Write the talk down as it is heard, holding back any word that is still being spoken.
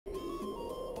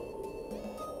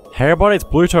Hey everybody, it's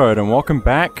BlueToad and welcome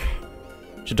back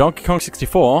to Donkey Kong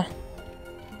 64.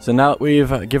 So now that we've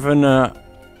now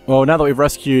that we've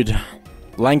rescued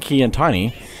Lanky and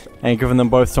Tiny and given them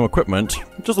both some equipment,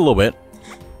 just a little bit,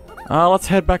 let's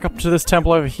head back up to this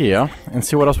temple over here and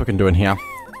see what else we can do in here.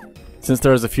 Since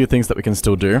there's a few things that we can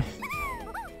still do.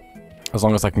 As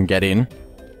long as I can get in.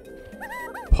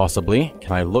 Possibly.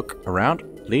 Can I look around,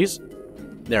 please?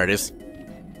 There it is.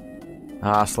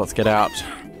 So let's get out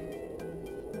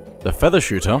the feather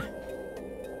shooter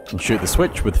and shoot the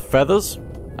switch with feathers,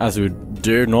 as we would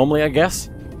do normally, I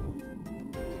guess.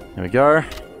 There we go.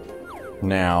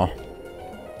 Now,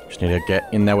 just need to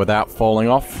get in there without falling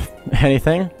off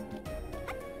anything,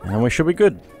 and then we should be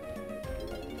good.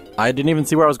 I didn't even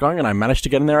see where I was going, and I managed to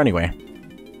get in there anyway.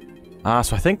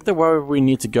 So I think the way we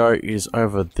need to go is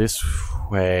over this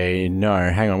way. No,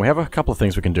 hang on. We have a couple of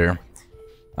things we can do.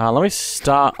 Let me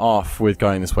start off with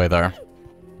going this way, though.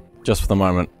 Just for the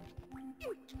moment.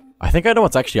 I think I know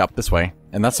what's actually up this way,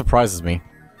 and that surprises me.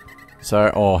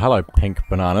 So, oh, hello, pink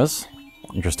bananas.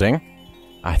 Interesting.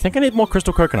 I think I need more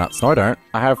crystal coconuts. No, I don't.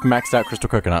 I have maxed out crystal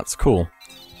coconuts. Cool.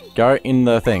 Go in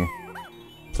the thing.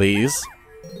 Please.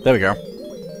 There we go.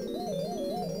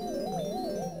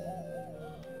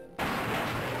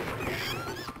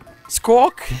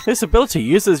 Squawk! This ability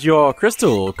uses your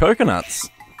crystal coconuts.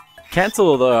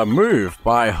 Cancel the move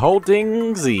by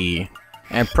holding Z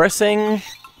and pressing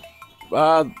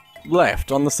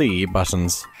left on the C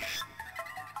buttons.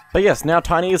 But yes, now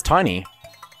Tiny is tiny.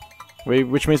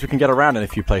 Which means we can get around in a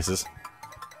few places.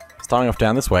 Starting off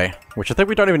down this way, which I think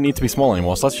we don't even need to be small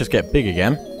anymore, so let's just get big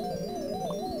again.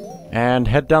 And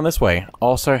head down this way.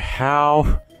 Also,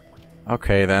 how...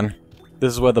 Okay then.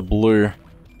 This is where the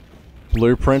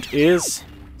blueprint is.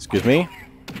 Excuse me.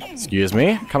 Excuse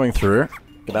me. Coming through.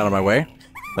 Get out of my way.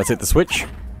 Let's hit the switch.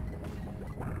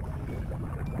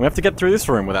 We have to get through this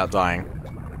room without dying.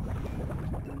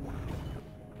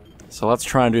 So let's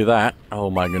try and do that. Oh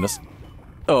my goodness.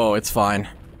 Oh, it's fine.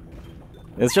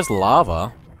 It's just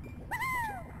lava.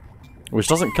 Which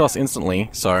doesn't kill us instantly,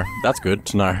 so that's good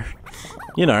to know.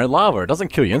 You know, lava, it doesn't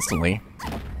kill you instantly.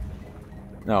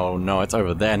 Oh no, it's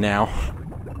over there now.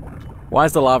 Why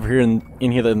is the lava here in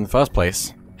here in the first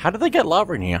place? How did they get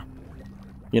lava in here?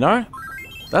 You know?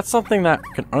 That's something that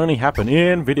can only happen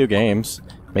in video games.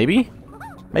 Maybe?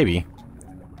 Maybe.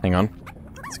 Hang on.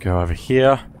 Let's go over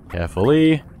here.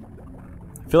 Carefully.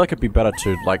 I feel like it'd be better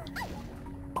to, like,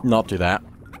 not do that.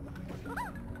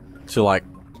 To, like,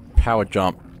 power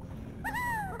jump.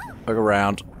 Look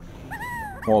around.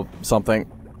 Or something.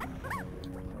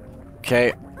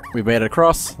 Okay. We've made it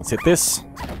across. Let's hit this.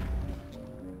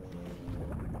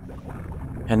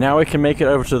 And now we can make it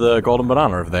over to the golden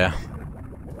banana over there.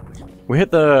 We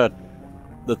hit the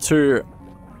two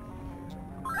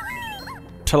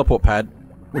teleport pad,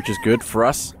 which is good for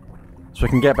us. So we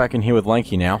can get back in here with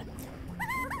Lanky now.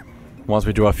 Once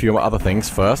we do a few other things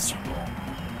first.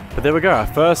 But there we go, our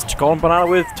first golden banana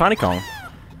with Tiny Kong.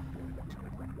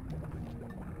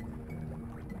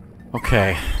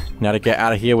 Okay, now to get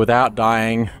out of here without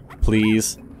dying,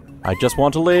 please. I just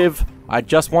want to live. I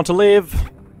just want to live.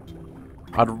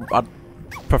 I'd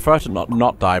prefer to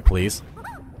not die, please.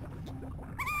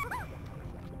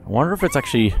 I wonder if it's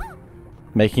actually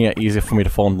making it easier for me to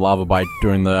fall in lava by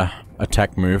doing the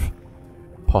attack move.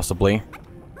 Possibly.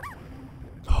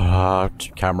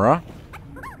 Camera.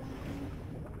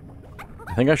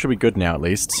 I think I should be good now, at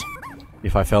least.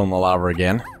 If I fell in the lava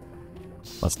again.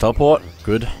 Let's teleport.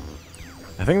 Good.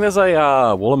 I think there's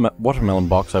a watermelon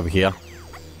box over here.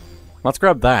 Let's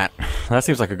grab that. That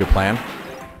seems like a good plan.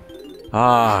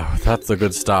 Ah, that's the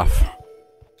good stuff.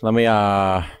 Let me,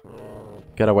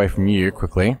 get away from you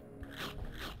quickly.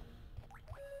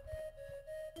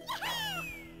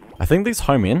 I think these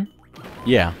home in.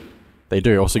 Yeah, they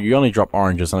do. Also, you only drop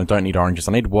oranges, and I don't need oranges.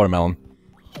 I need watermelon.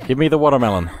 Give me the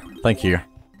watermelon. Thank you.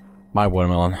 My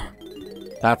watermelon.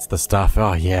 That's the stuff.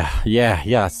 Oh, yeah.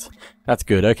 Yes. That's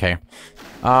good. Okay.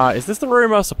 Is this the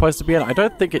room I was supposed to be in? I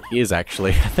don't think it is,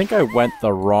 actually. I think I went to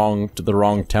the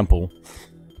wrong temple.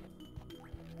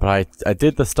 But I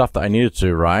did the stuff that I needed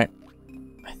to, right?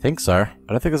 I think so. I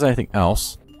don't think there's anything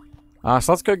else. So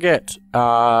let's go get,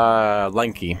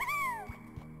 Lanky.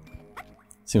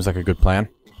 Seems like a good plan.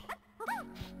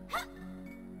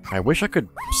 I wish I could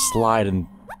slide and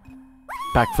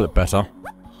backflip better.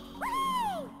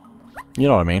 You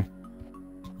know what I mean.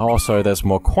 Also, there's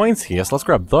more coins here, so let's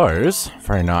grab those.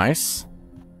 Very nice.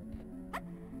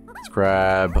 Let's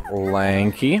grab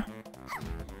Lanky.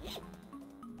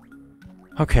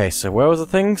 Okay, so where was the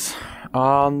things?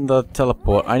 On the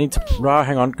teleport. I need to... Oh,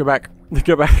 hang on, go back.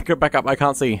 Go back up, I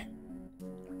can't see.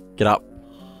 Get up.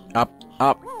 Up.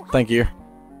 Up. Thank you.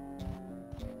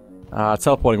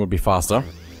 Teleporting would be faster.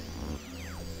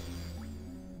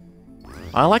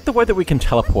 I like the way that we can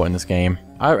teleport in this game.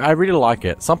 I really like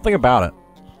it. Something about it.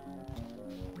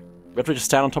 We have to just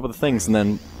stand on top of the things and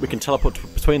then we can teleport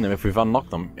between them if we've unlocked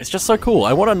them. It's just so cool.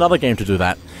 I want another game to do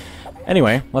that.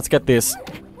 Anyway, let's get this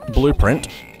blueprint.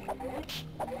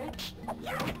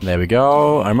 There we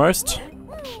go. Almost.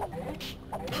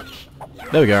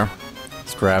 There we go.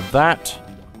 Let's grab that.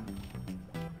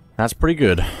 That's pretty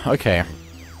good. Okay.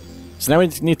 So now we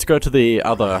need to go to the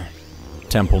other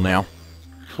temple now.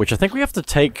 Which I think we have to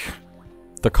take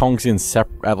the Kongs in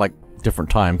at like different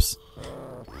times.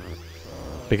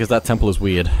 Because that temple is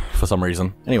weird for some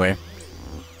reason. Anyway.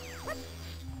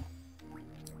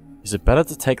 Is it better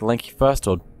to take Lanky first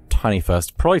or Tiny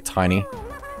first? Probably Tiny.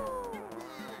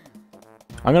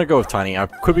 I'm gonna go with Tiny. I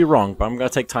could be wrong, but I'm gonna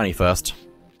take Tiny first.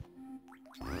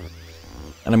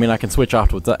 And I mean, I can switch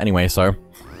afterwards anyway, so...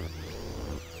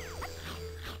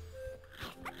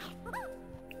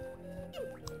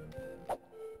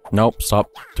 Nope, stop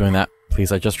doing that.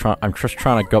 Please, I'm just trying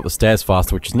to go up the stairs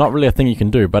faster, which is not really a thing you can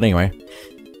do, but anyway.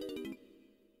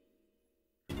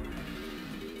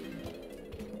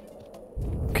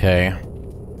 Okay.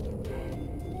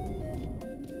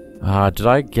 Did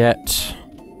I get...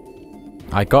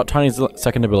 I got Tiny's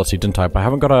second ability, didn't I? But I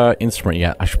haven't got an instrument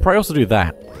yet. I should probably also do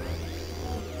that.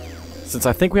 Since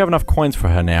I think we have enough coins for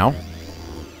her now.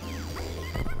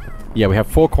 Yeah, we have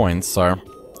 4 coins, so...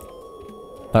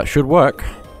 that should work.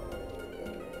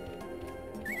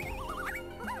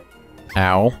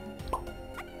 Ow.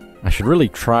 I should really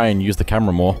try and use the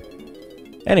camera more.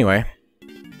 Anyway.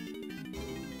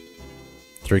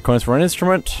 3 coins for an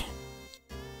instrument.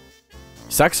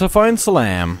 Saxophone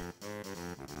Slam.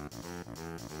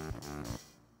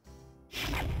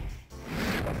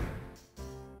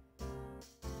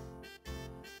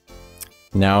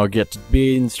 Now I get to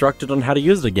be instructed on how to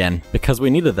use it again, because we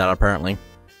needed that apparently.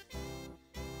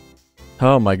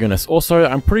 Oh my goodness. Also,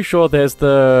 I'm pretty sure there's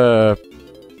the...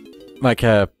 like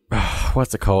a...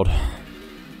 what's it called?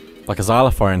 Like a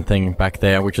xylophone thing back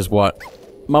there, which is what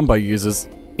Mumbo uses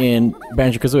in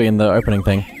Banjo-Kazooie in the opening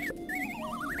thing.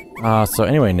 So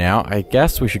anyway now, I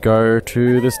guess we should go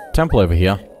to this temple over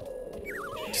here.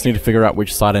 Just need to figure out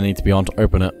which side I need to be on to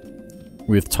open it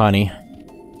with Tiny.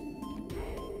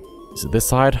 Is it this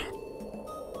side?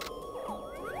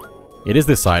 It is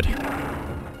this side.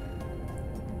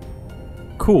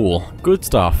 Cool. Good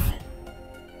stuff.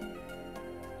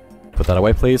 Put that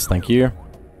away, please. Thank you.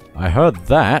 I heard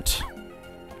that.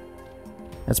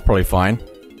 That's probably fine.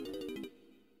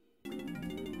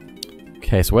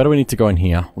 Okay, so where do we need to go in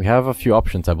here? We have a few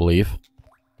options, I believe.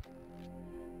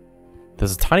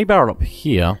 There's a tiny barrel up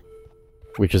here,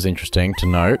 which is interesting to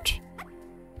note.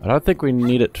 I don't think we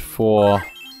need it for...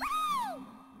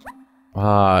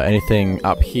 anything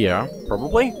up here,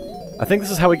 probably? I think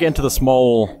this is how we get into the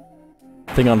small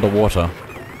thing underwater.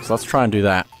 So let's try and do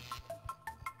that.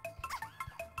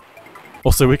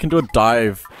 Also, we can do a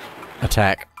dive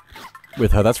attack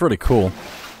with her. That's really cool.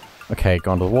 Okay,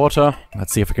 go under the water.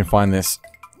 Let's see if we can find this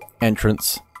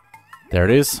entrance. There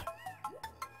it is.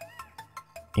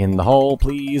 In the hole,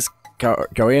 please.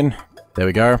 Go in. There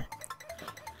we go.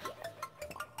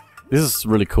 This is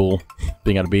really cool,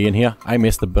 being able to be in here. I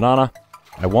missed the banana.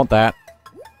 I want that.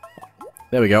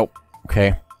 There we go.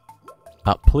 Okay.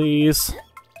 Up, please.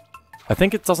 I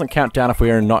think it doesn't count down if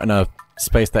we are not in a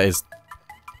space that is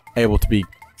able to be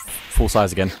full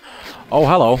size again. Oh,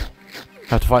 hello.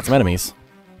 Have to fight some enemies.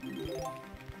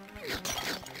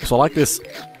 So I like this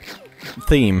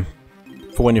theme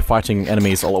for when you're fighting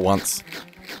enemies all at once.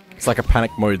 It's like a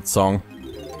panic mode song,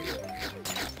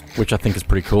 which I think is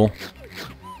pretty cool.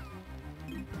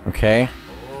 Okay.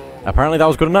 Apparently that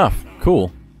was good enough.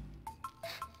 Cool.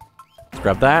 Let's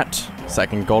grab that.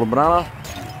 Second golden banana.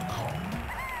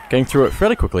 Getting through it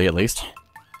fairly quickly, at least.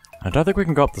 I don't think we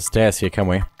can go up the stairs here, can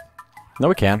we? No,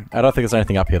 we can. I don't think there's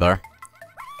anything up here, though.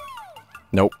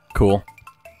 Nope. Cool.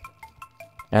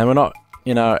 And we're not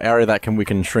in an area that we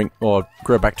can shrink or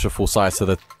grow back to full size, so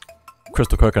the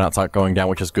crystal coconuts aren't going down,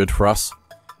 which is good for us.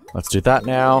 Let's do that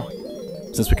now,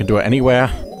 since we can do it anywhere.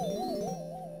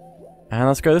 And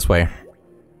let's go this way.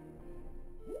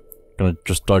 Gonna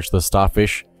just dodge the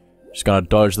starfish. Just gonna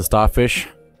dodge the starfish.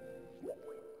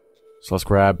 So let's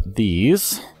grab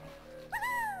these.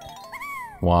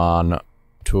 1,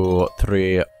 2,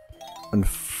 3, and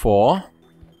 4.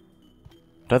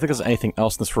 Don't think there's anything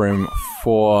else in this room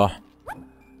for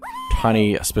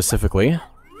Tiny specifically.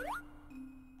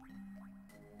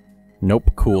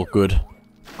 Nope. Cool. Good.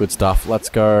 Good stuff. Let's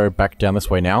go back down this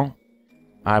way now.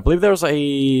 I believe there was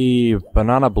a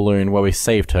banana balloon where we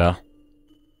saved her.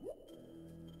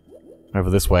 over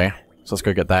this way. So let's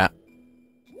go get that.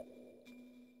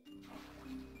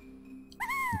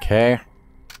 Okay.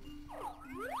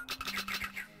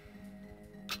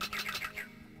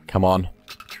 Come on.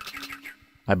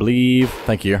 I believe.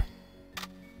 Thank you.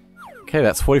 Okay,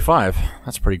 that's 45.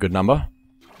 That's a pretty good number.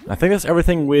 I think that's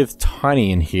everything with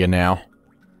Tiny in here now.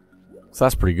 So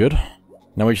that's pretty good.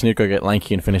 Now we just need to go get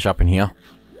Lanky and finish up in here.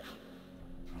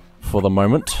 For the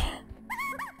moment.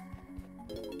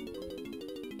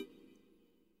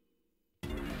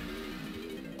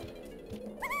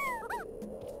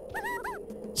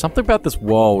 Something about this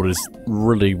world is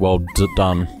really well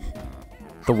done.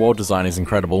 The world design is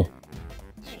incredible.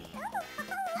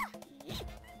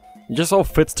 It just all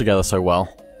fits together so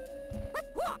well.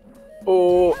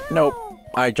 Oh, nope.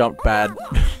 I jumped bad.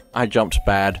 I jumped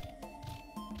bad.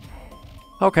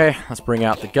 Okay, let's bring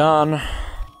out the gun.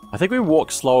 I think we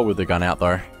walk slower with the gun out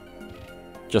though.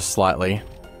 Just slightly.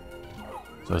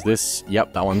 So is this...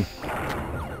 Yep, that one.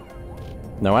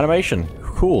 No animation.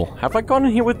 Cool. Have I gone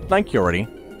in here with Lanky already?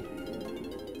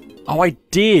 Oh, I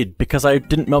did! Because I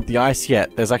didn't melt the ice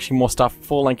yet. There's actually more stuff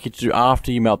for Lanky to do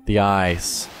after you melt the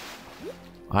ice.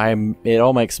 It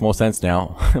all makes more sense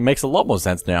now. It makes a lot more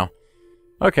sense now.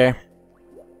 Okay.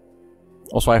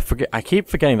 Also, I keep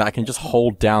forgetting that I can just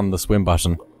hold down the swim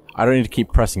button. I don't need to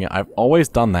keep pressing it. I've always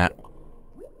done that.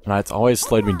 And it's always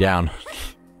slowed me down.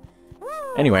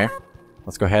 Anyway,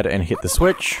 let's go ahead and hit the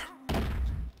switch.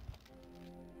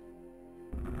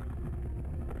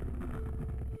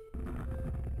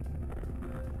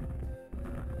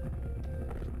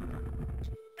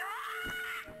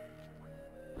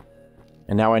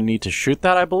 And now I need to shoot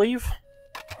that, I believe?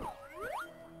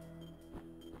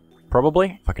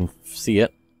 Probably, if I can see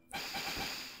it.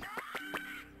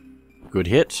 Good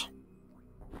hit.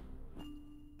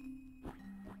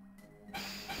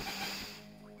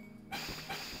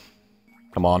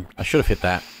 Come on, I should have hit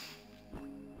that.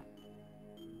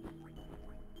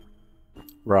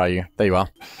 Where are you? There you are.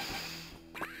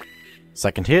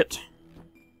 Second hit.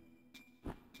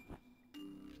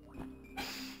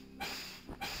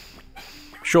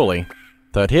 Surely.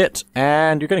 Third hit,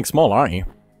 and you're getting smaller, aren't you?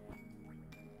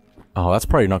 Oh, that's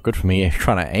probably not good for me if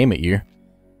trying to aim at you.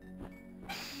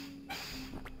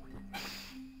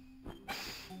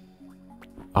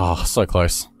 Oh, so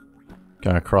close.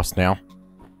 Going across now.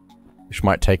 Which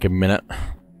might take a minute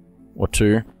or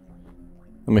two.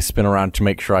 Let me spin around to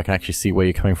make sure I can actually see where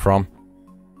you're coming from.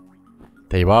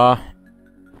 There you are.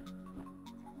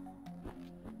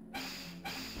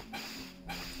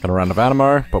 Got a round of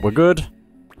ammo, but we're good.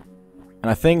 And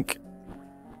I think...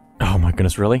 Oh my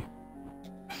goodness, really?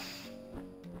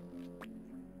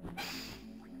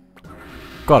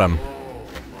 Got him.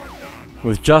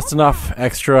 With just enough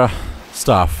extra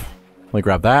stuff. Let me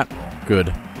grab that.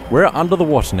 Good. We're under the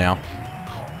water now.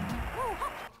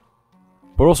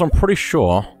 But also I'm pretty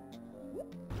sure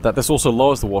that this also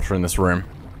lowers the water in this room.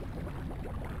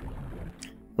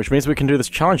 Which means we can do this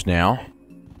challenge now.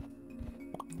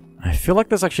 I feel like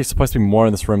there's actually supposed to be more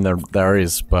in this room than there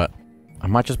is, but I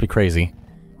might just be crazy.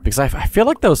 Because I feel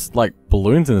like there was, like,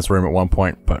 balloons in this room at one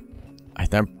point, but I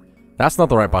don't... That's not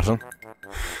the right button.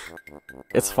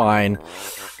 It's fine.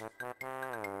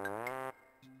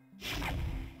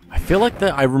 I feel like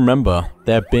that I remember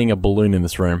there being a balloon in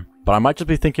this room, but I might just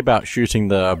be thinking about shooting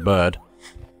the bird.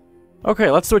 Okay,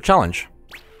 let's do a challenge.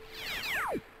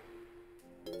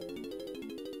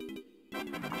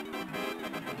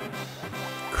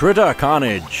 Critter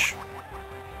Carnage!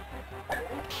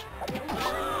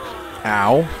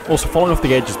 Ow. Also, falling off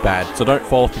the edge is bad, so don't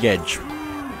fall off the edge.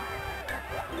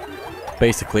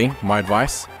 Basically, my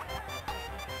advice.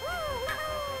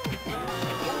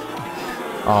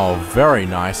 Oh, very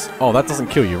nice. Oh, that doesn't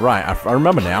kill you, right. I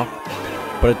remember now.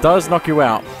 But it does knock you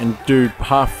out and do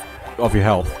half of your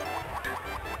health.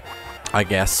 I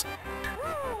guess.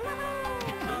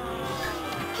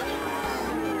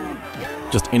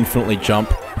 Just infinitely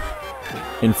jump.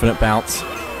 Infinite bounce.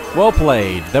 Well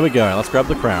played. There we go. Let's grab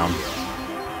the crown.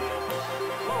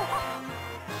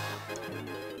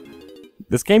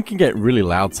 This game can get really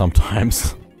loud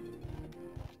sometimes.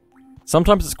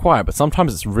 Sometimes it's quiet, but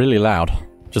sometimes it's really loud.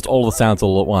 Just all the sounds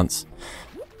all at once.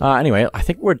 Anyway, I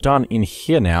think we're done in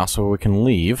here now, so we can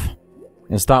leave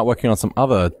and start working on some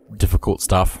other difficult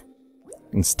stuff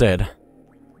instead.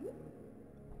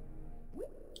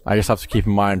 I just have to keep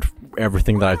in mind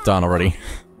everything that I've done already.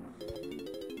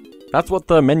 That's what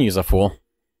the menus are for.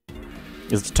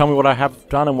 Is to tell me what I have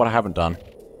done and what I haven't done.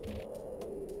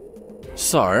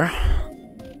 So,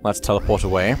 let's teleport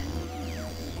away. I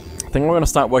think we're going to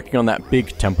start working on that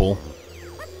big temple.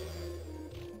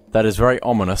 That is very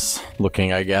ominous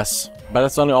looking, I guess. But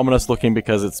it's only ominous looking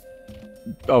because it's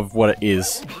of what it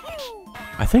is.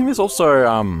 I think there's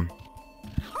also,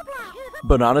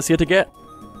 bananas here to get,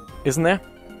 isn't there?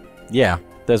 Yeah,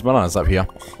 there's bananas up here.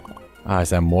 Is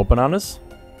there more bananas?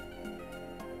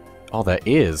 Oh, there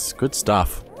is. Good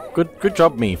stuff. Good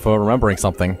job, me, for remembering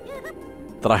something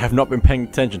that I have not been paying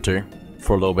attention to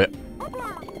for a little bit.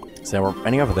 Is there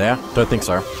any over there? Don't think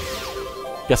so.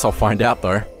 Guess I'll find out,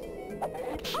 though.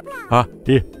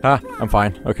 I'm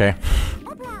fine. Okay.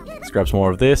 Let's grab some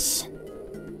more of this.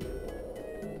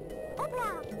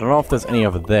 I don't know if there's any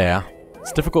over there.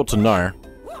 It's difficult to know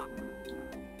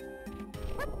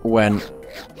when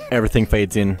everything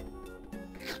fades in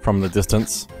from the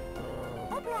distance.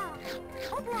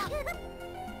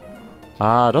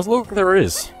 Doesn't look like there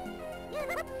is.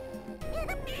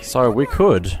 So we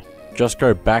could just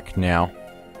go back now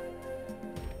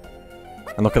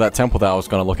and look at that temple that I was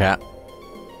going to look at.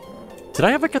 Did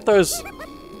I ever get those?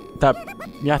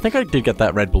 Yeah, I think I did get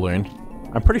that red balloon.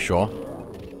 I'm pretty sure.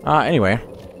 Anyway.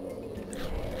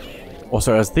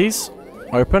 Also, is these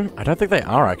open? I don't think they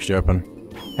are actually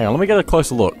open. Hang on, let me get a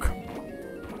closer look.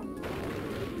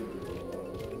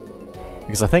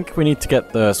 Because I think we need to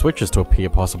get the switches to appear,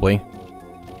 possibly.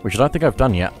 Which I don't think I've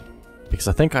done yet. Because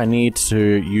I think I need to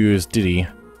use Diddy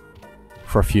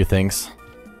for a few things.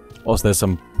 Also, there's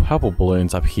some purple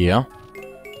balloons up here.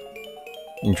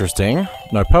 Interesting.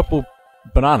 No, purple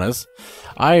bananas.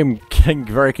 I am getting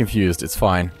very confused. It's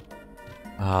fine.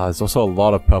 There's also a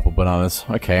lot of purple bananas.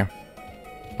 Okay.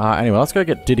 Anyway, let's go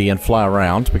get Diddy and fly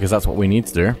around, because that's what we need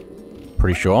to do.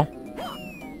 Pretty sure.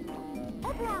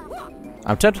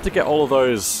 I'm tempted to get all of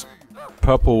those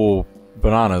purple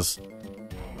bananas,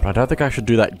 but I don't think I should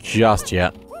do that just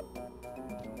yet.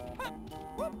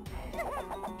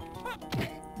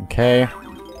 Okay.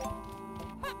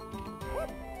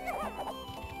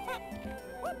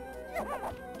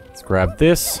 Let's grab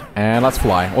this, and let's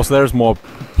fly. Also, there's more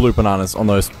blue bananas on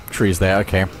those trees there.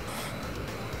 Okay.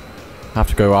 Have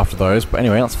to go after those. But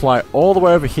anyway, let's fly all the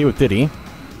way over here with Diddy,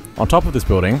 on top of this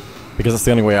building, because that's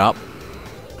the only way up.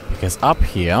 Because up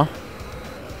here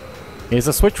is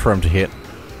a switch for him to hit.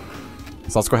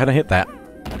 So let's go ahead and hit that.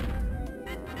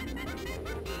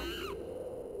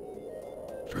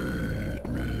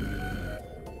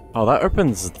 Oh, that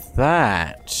opens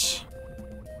that.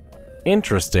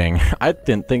 Interesting. I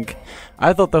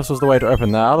thought this was the way to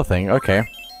open that other thing. Okay.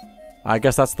 I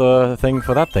guess that's the thing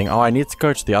for that thing. Oh, I need to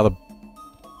go to the other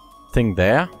thing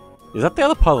there. Is that the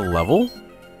other part of the level?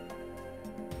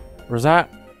 Or is that...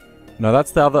 No,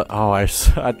 that's the other... Oh,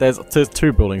 there's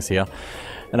two buildings here.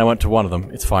 And I went to one of them.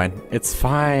 It's fine. It's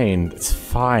fine. It's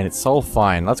fine. It's all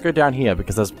fine. Let's go down here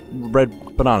because there's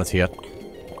red bananas here.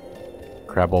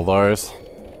 Grab all those.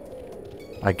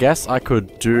 I guess I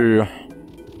could do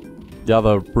the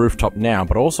other rooftop now,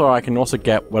 but also I can also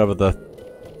get whatever the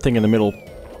thing in the middle,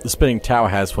 the spinning tower,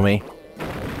 has for me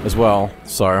as well.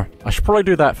 So I should probably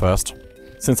do that first,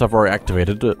 since I've already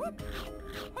activated it.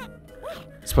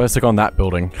 Supposed to go on that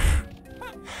building.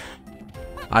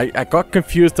 I got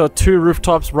confused. There are two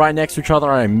rooftops right next to each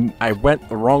other. I went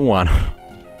the wrong one.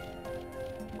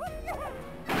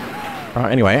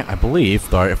 Anyway, I believe,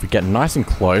 though, if we get nice and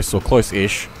close, or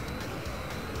close-ish,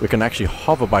 we can actually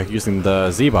hover by using the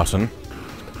Z button.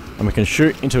 And we can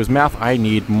shoot into his mouth. I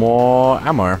need more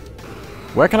ammo.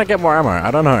 Where can I get more ammo? I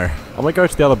don't know. I'm gonna go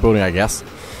to the other building, I guess.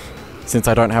 Since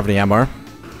I don't have any ammo.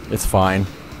 It's fine.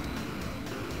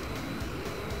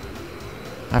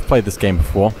 I've played this game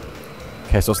before.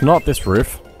 Okay, so it's not this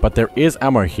roof, but there is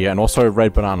ammo here, and also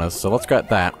red bananas, so let's go at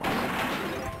that.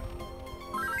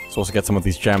 Let's also get some of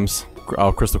these gems,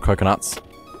 crystal coconuts.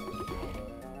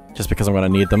 Just because I'm gonna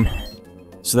need them.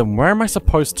 So then where am I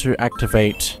supposed to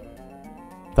activate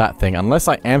that thing? Unless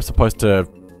I am supposed to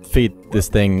feed this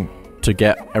thing to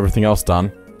get everything else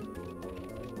done.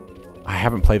 I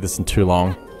haven't played this in too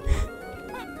long.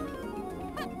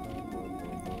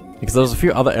 Because there's a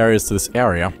few other areas to this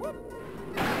area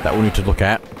that we need to look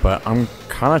at, but I'm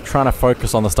kind of trying to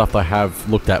focus on the stuff that I have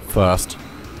looked at first.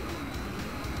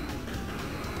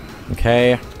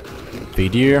 Okay.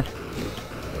 Feed you.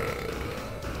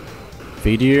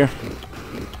 Feed you.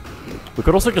 We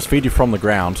could also just feed you from the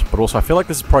ground, but also I feel like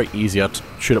this is probably easier to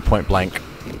shoot at point blank.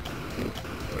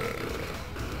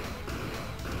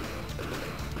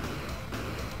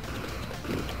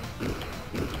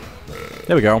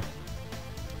 There we go.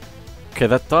 Okay,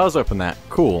 that does open that.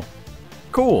 Cool.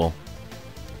 Cool.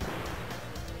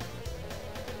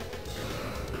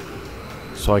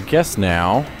 So I guess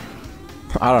now...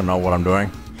 I don't know what I'm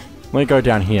doing. Let me go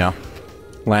down here.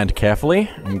 Land carefully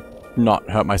and not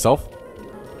hurt myself.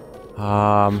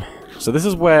 So this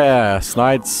is where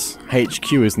Snide's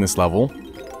HQ is in this level.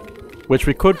 Which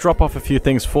we could drop off a few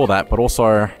things for that, but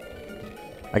also...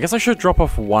 I guess I should drop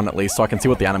off one at least so I can see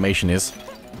what the animation is.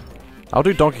 I'll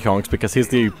do Donkey Kong's because he's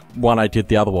the one I did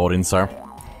the other world in, so...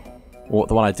 Or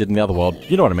the one I did in the other world.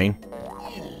 You know what I mean.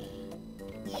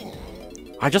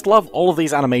 I just love all of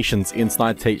these animations in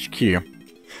Snipes HQ.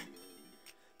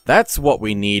 That's what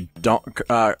we need,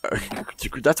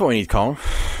 that's what we need, Kong.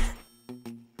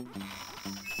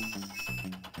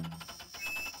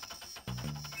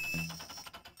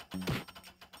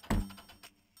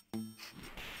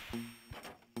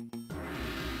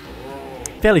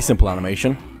 Fairly simple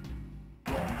animation.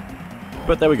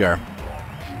 But there we go.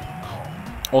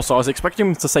 Also, I was expecting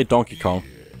him to say Donkey Kong.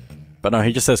 But no,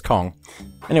 he just says Kong.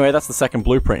 Anyway, that's the second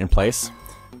blueprint in place.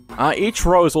 Each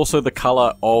row is also the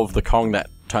color of the Kong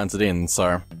that turns it in,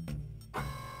 so...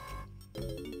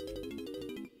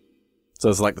 So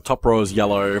it's like the top row is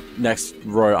yellow, next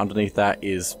row underneath that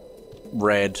is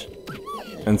red,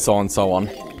 and so on and so on.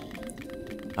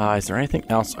 Is there anything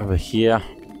else over here?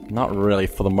 Not really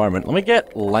for the moment. Let me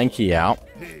get Lanky out.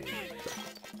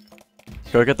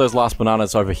 Go get those last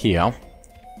bananas over here.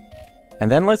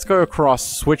 And then let's go across,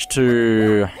 switch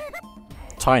to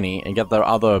Tiny, and get the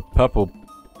other purple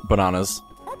bananas.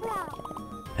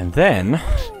 And then...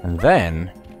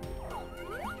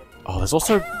 Oh, there's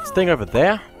also a thing over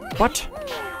there? What?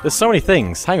 There's so many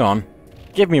things. Hang on.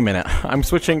 Give me a minute. I'm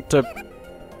switching to...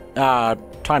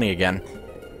 Tiny again.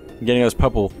 Getting those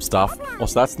purple stuff.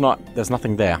 Also, that's not... There's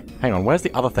nothing there. Hang on, where's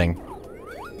the other thing?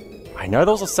 I know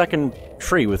there was a second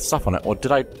tree with stuff on it, or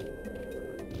did I...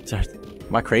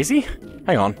 Am I crazy?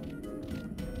 Hang on.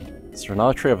 Is there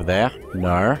another tree over there?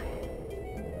 No.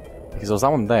 Because there was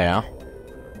that one there.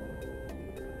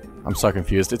 I'm so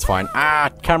confused. It's fine.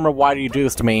 Ah, camera, why do you do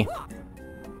this to me?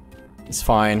 It's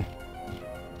fine.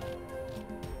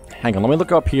 Hang on, let me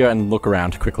look up here and look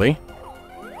around quickly.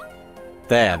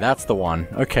 There, that's the one.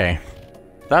 Okay.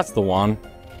 That's the one.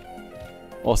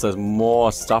 Also, there's more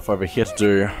stuff over here to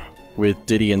do with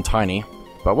Diddy and Tiny.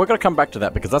 But we're gonna come back to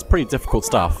that because that's pretty difficult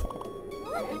stuff.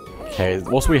 Okay,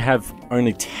 also we have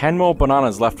only 10 more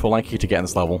bananas left for Lanky to get in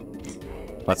this level.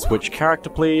 Let's switch character,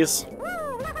 please.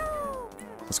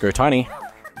 Let's go Tiny.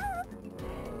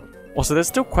 Also, there's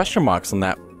still question marks on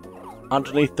that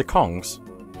underneath the Kongs.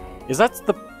 Is that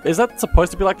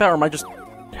supposed to be like that, or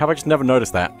have I just never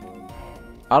noticed that?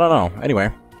 I don't know. Anyway.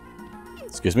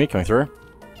 Excuse me, coming through.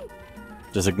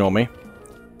 Just ignore me.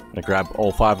 I'm gonna grab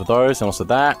all 5 of those, and also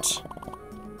that.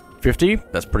 50,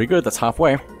 that's pretty good, that's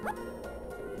halfway.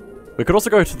 We could also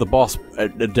go to the boss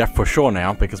at depth for sure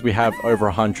now, because we have over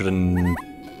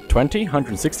 120?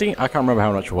 160? I can't remember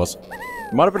how much it was.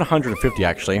 It might have been 150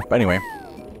 actually, but anyway.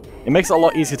 It makes it a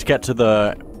lot easier to get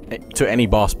to any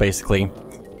boss, basically,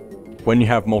 when you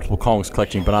have multiple Kongs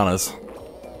collecting bananas.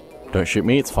 Don't shoot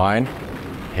me, it's fine.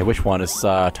 Okay, which one is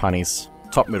Tiny's?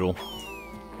 Top middle.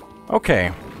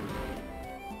 Okay.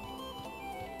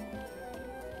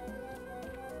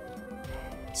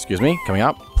 Excuse me, coming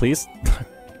up, please.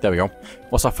 There we go.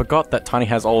 Also, I forgot that Tiny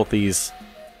has all of these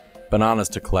bananas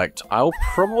to collect. I'll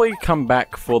probably come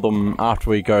back for them after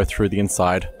we go through the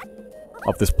inside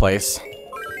of this place.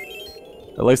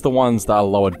 At least the ones that are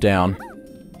lowered down.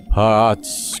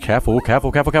 Careful, careful,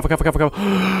 careful, careful, careful, careful, careful.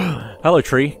 Hello,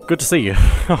 tree. Good to see you.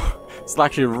 It's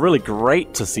actually really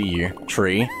great to see you,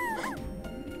 tree.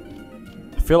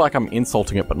 I feel like I'm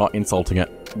insulting it, but not insulting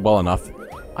it well enough.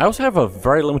 I also have a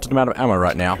very limited amount of ammo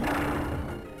right now.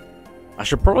 I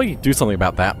should probably do something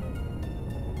about that.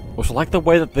 Also, I like the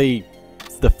way that the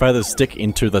feathers stick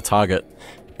into the target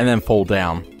and then fall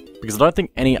down. Because I don't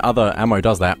think any other ammo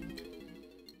does that.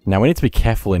 Now, we need to be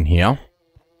careful in here.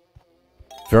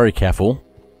 Very careful.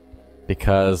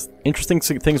 Because interesting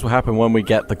things will happen when we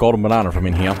get the golden banana from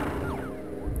in here.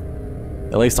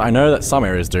 At least I know that some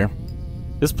areas do.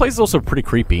 This place is also pretty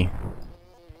creepy.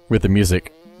 With the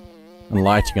music. And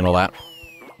lighting and all that.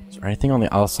 Is there anything on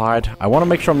the other side? I want to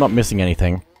make sure I'm not missing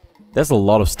anything. There's a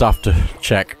lot of stuff to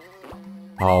check.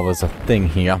 Oh, there's a thing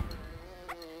here.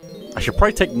 I should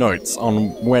probably take notes on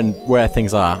where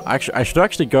things are. I should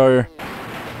actually go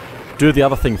do the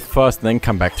other thing first and then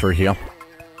come back through here.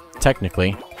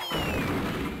 Technically.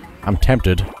 I'm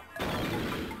tempted.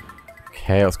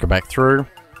 Okay, let's go back through.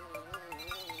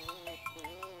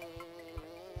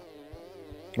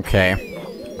 Okay.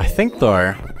 I think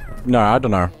though... No, I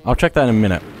don't know. I'll check that in a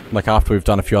minute. Like after we've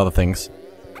done a few other things.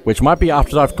 Which might be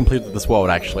after I've completed this world,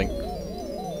 actually.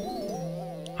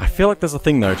 I feel like there's a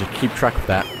thing though to keep track of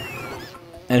that.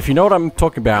 And if you know what I'm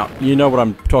talking about, you know what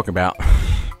I'm talking about.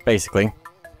 Basically.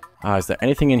 Is there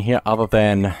anything in here other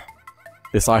than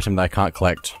this item that I can't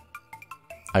collect?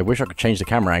 I wish I could change the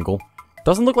camera angle.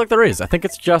 Doesn't look like there is. I think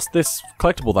it's just this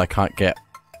collectible that I can't get.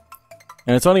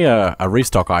 And it's only a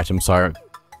restock item, so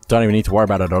don't even need to worry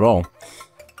about it at all.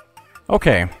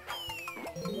 Okay.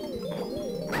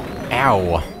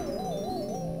 Ow.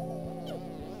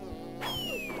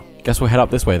 Guess we'll head up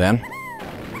this way then.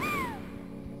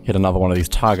 Hit another one of these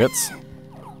targets.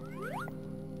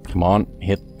 Come on,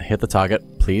 hit the target,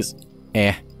 please.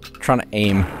 Trying to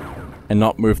aim and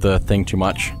not move the thing too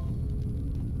much.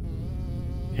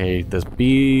 Okay, there's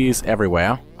bees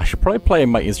everywhere. I should probably play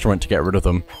my instrument to get rid of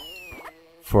them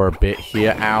for a bit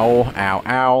here. Ow, ow,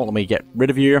 ow. Let me get rid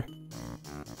of you.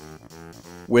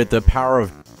 With the power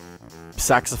of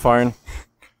saxophone.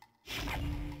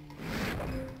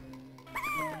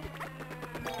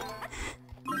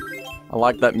 I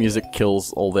like that music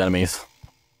kills all the enemies.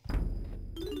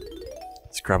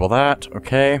 Let's grab all that.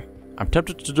 Okay. I'm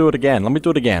tempted to do it again. Let me do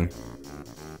it again.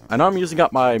 I know I'm using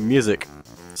up my music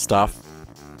stuff,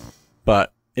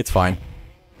 but it's fine.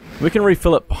 We can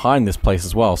refill it behind this place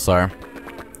as well, so...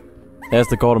 There's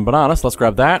the golden banana, so let's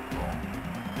grab that.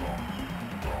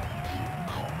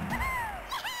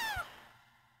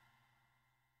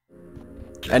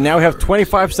 And now we have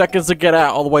 25 seconds to get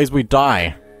out, otherwise we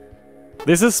die.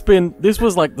 This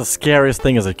was like the scariest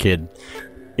thing as a kid.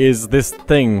 Is this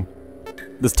thing,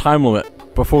 this time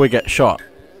limit, before we get shot.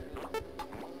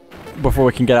 Before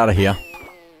we can get out of here.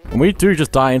 And we do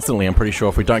just die instantly, I'm pretty sure,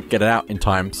 if we don't get it out in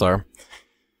time, so...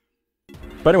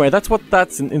 But anyway,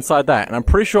 that's inside that, and I'm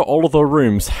pretty sure all of the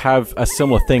rooms have a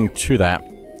similar thing to that.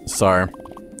 So...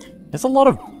 There's a lot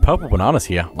of purple bananas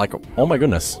here, like, oh my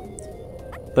goodness.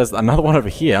 There's another one over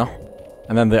here,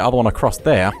 and then the other one across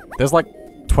there. There's like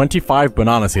 25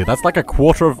 bananas here. That's like a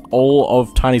quarter of all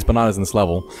of Tiny's bananas in this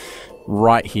level.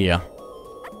 Right here.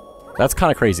 That's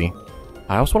kind of crazy.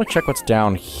 I also want to check what's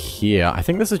down here. I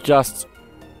think this is just...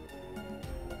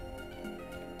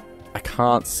 I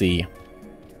can't see.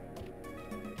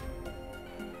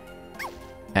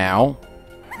 Ow.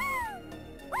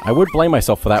 I would blame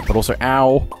myself for that, but also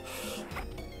ow.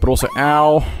 But also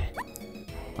ow.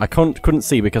 I couldn't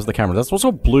see because of the camera. There's also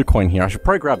a blue coin here. I should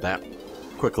probably grab that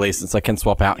quickly since I can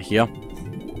swap out here.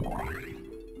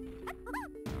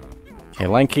 Okay,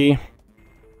 Lanky.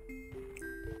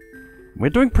 We're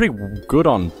doing pretty good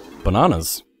on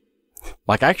bananas.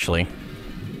 Like, actually.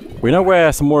 We know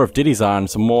where some more of Diddy's are and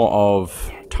some more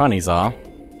of Tiny's are.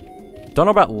 Don't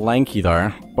know about Lanky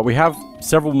though, but we have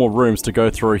several more rooms to go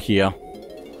through here.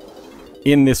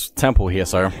 In this temple here,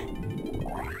 so...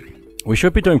 We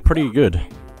should be doing pretty good.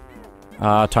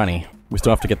 Tiny. We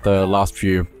still have to get the last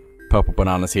few purple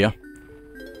bananas here.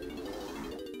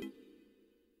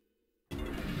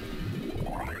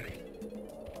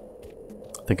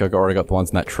 I think I already got the ones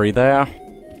in that tree there.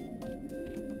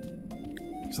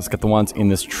 So let's get the ones in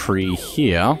this tree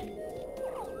here.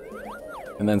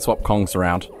 And then swap Kongs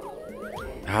around.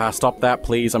 Stop that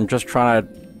please. I'm just trying to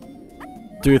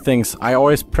do things. I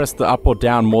always press the up or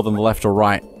down more than the left or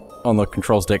right on the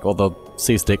control stick or the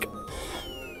C stick.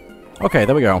 Okay,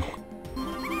 there we go.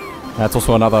 That's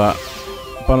also another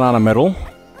banana medal.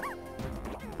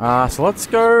 So let's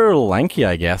go Lanky,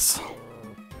 I guess.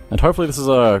 And hopefully this is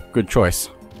a good choice.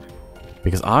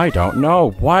 Because I don't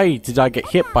know. Why did I get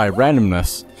hit by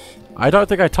randomness? I don't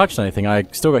think I touched anything. I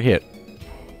still got hit.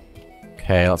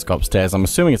 Okay, let's go upstairs. I'm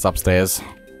assuming it's upstairs.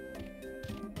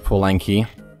 For Lanky. I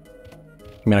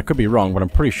mean, I could be wrong, but I'm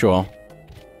pretty sure.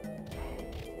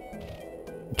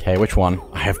 Okay, which one?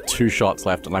 I have 2 shots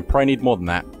left, and I probably need more than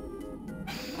that.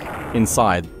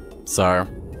 Inside, so...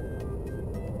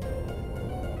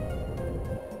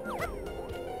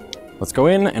 Let's go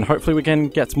in, and hopefully we can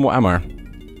get some more ammo.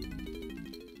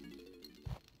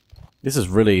 This is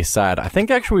really sad. I think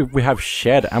actually we have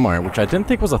shared ammo, which I didn't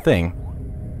think was a thing.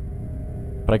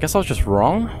 But I guess I was just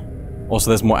wrong? Also,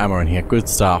 there's more ammo in here. Good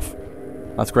stuff.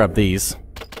 Let's grab these.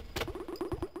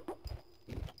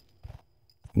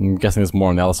 I'm guessing there's more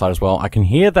on the other side as well. I can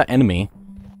hear that enemy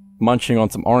munching on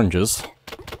some oranges.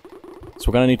 So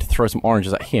we're going to need to throw some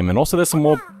oranges at him. And also there's some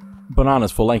more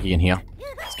bananas for Lanky in here.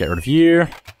 Let's get rid of you.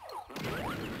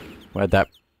 Where'd that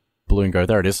balloon go?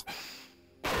 There it is.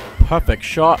 Perfect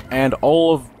shot. And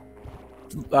all of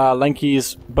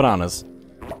Lanky's bananas.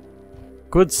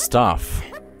 Good stuff.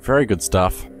 Very good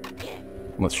stuff.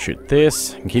 Let's shoot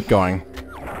this and keep going.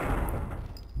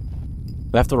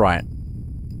 Left or right?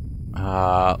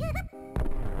 That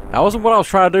wasn't what I was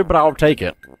trying to do, but I'll take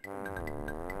it.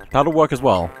 That'll work as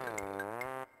well.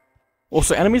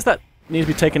 Also, enemies that need to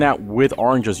be taken out with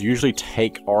oranges usually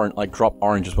take drop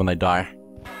oranges when they die.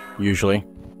 Usually.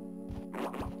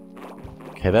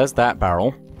 Okay, there's that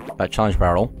barrel. That challenge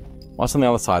barrel. What's on the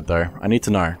other side, though? I need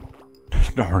to know.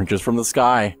 Oranges from the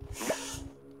sky.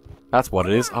 That's what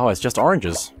it is. Oh, it's just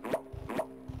oranges.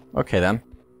 Okay then.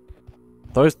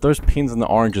 Those pins in the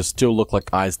oranges still look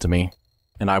like eyes to me.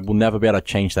 And I will never be able to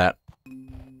change that.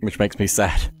 Which makes me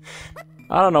sad.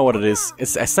 I don't know what it is.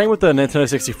 It's same with the Nintendo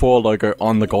 64 logo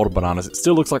on the golden bananas. It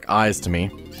still looks like eyes to me.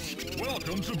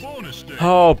 Welcome to bonus day.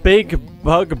 Oh, big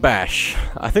bug bash.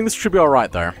 I think this should be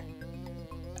alright though.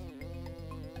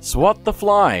 Swat the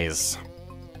flies.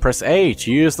 Press A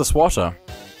to use the swatter.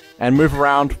 And move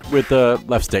around with the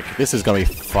left stick. This is gonna be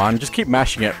fun. Just keep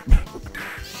mashing it.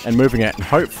 And moving it. And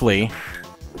hopefully,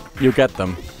 you'll get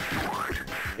them.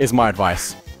 Is my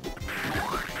advice.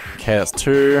 Okay, that's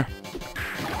 2.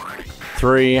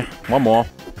 3. One more.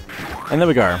 And there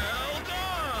we go.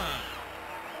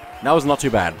 That was not too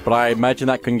bad, but I imagine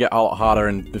that can get a lot harder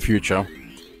in the future.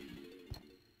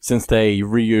 Since they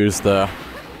reuse the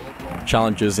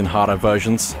challenges in harder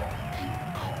versions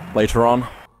later on.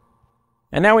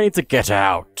 And now we need to get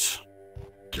out.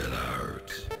 Get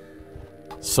out.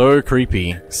 So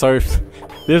creepy. So...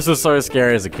 This was so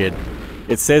scary as a kid.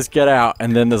 It says get out,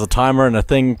 and then there's a timer and a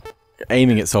thing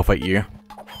aiming itself at you.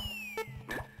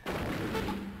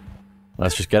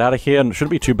 Let's just get out of here, and it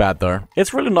shouldn't be too bad though.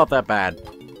 It's really not that bad.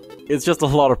 It's just a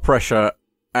lot of pressure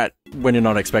at when you're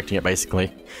not expecting it,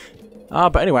 basically.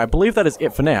 But anyway, I believe that is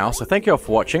it for now, so thank you all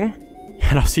for watching,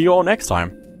 and I'll see you all next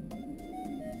time.